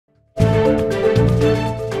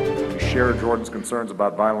share Jordan's concerns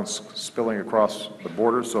about violence spilling across the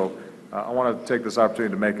border, so I want to take this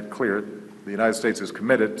opportunity to make it clear the United States is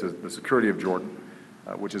committed to the security of Jordan,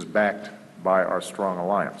 which is backed by our strong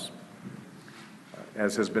alliance.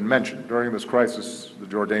 As has been mentioned, during this crisis, the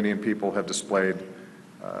Jordanian people have displayed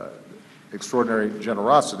extraordinary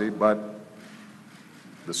generosity, but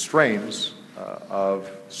the strains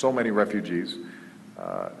of so many refugees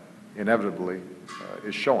inevitably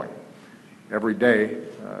is showing. Every day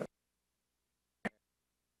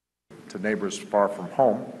to neighbors far from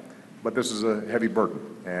home, but this is a heavy burden,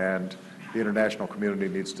 and the international community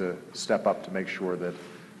needs to step up to make sure that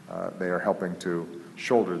they are helping to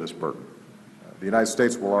shoulder this burden. The United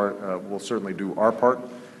States will certainly do our part.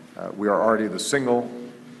 We are already the single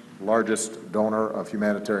largest donor of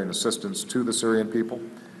humanitarian assistance to the Syrian people.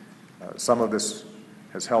 Some of this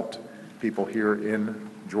has helped people here in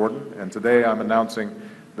Jordan, and today I'm announcing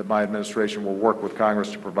that my administration will work with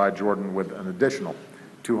Congress to provide Jordan with an additional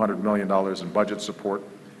 $200 million in budget support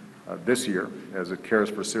this year as it cares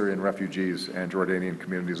for Syrian refugees and Jordanian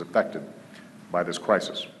communities affected by this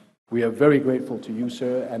crisis. We are very grateful to you,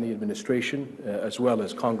 sir, and the administration, as well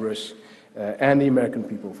as Congress and the American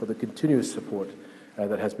people for the continuous support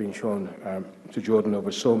that has been shown to Jordan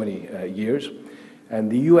over so many years. And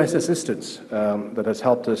the U.S. assistance that has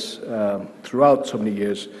helped us throughout so many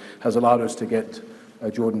years has allowed us to get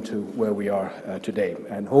Jordan to where we are today,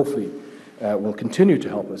 and hopefully will continue to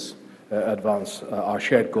help us advance our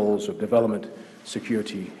shared goals of development,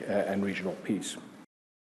 security, and regional peace.